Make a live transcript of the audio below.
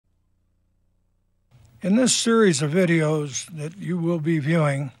In this series of videos that you will be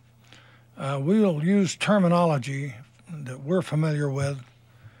viewing, we will use terminology that we're familiar with.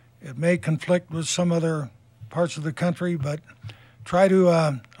 It may conflict with some other parts of the country, but try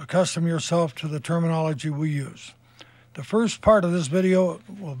to accustom yourself to the terminology we use. The first part of this video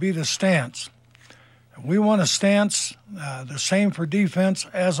will be the stance. We want a stance the same for defense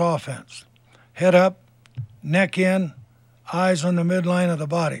as offense. Head up, neck in, eyes on the midline of the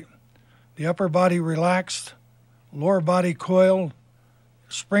body. The upper body relaxed, lower body coiled,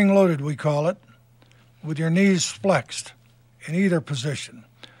 spring-loaded we call it, with your knees flexed in either position.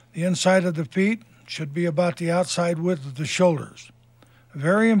 The inside of the feet should be about the outside width of the shoulders.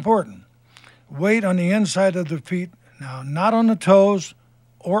 Very important. Weight on the inside of the feet, now not on the toes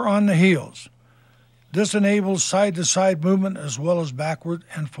or on the heels. This enables side-to-side movement as well as backward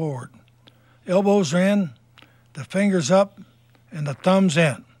and forward. Elbows are in, the fingers up, and the thumbs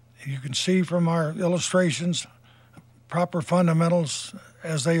in. You can see from our illustrations proper fundamentals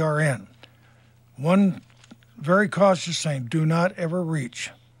as they are in. One very cautious thing, do not ever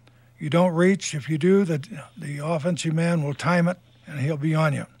reach. You don't reach. If you do, the offensive man will time it and he'll be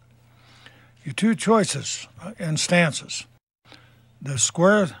on you. Your two choices and stances, the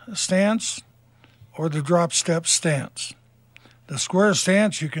square stance or the drop step stance. The square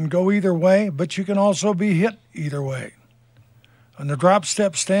stance, you can go either way, but you can also be hit either way. On the drop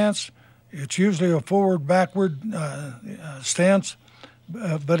step stance, it's usually a forward-backward stance,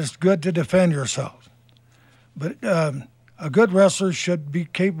 but it's good to defend yourself. But a good wrestler should be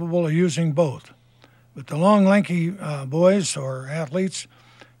capable of using both. But the long, lanky boys or athletes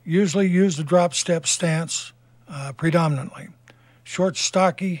usually use the drop step stance predominantly. Short,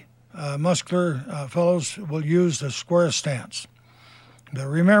 stocky, muscular fellows will use the square stance. But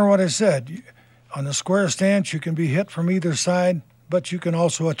remember what I said. On the square stance, you can be hit from either side, but you can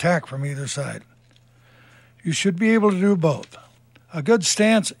also attack from either side. You should be able to do both. A good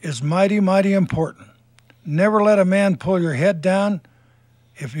stance is mighty, mighty important. Never let a man pull your head down.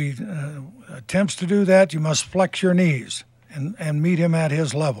 If he attempts to do that, you must flex your knees and meet him at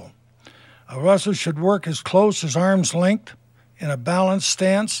his level. A wrestler should work as close as arm's length in a balanced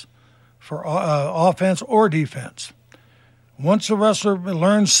stance for offense or defense. Once a wrestler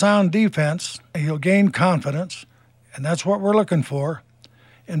learns sound defense, he'll gain confidence, and that's what we're looking for,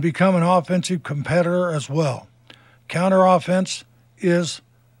 and become an offensive competitor as well. Counter offense is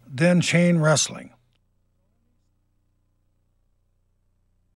then chain wrestling.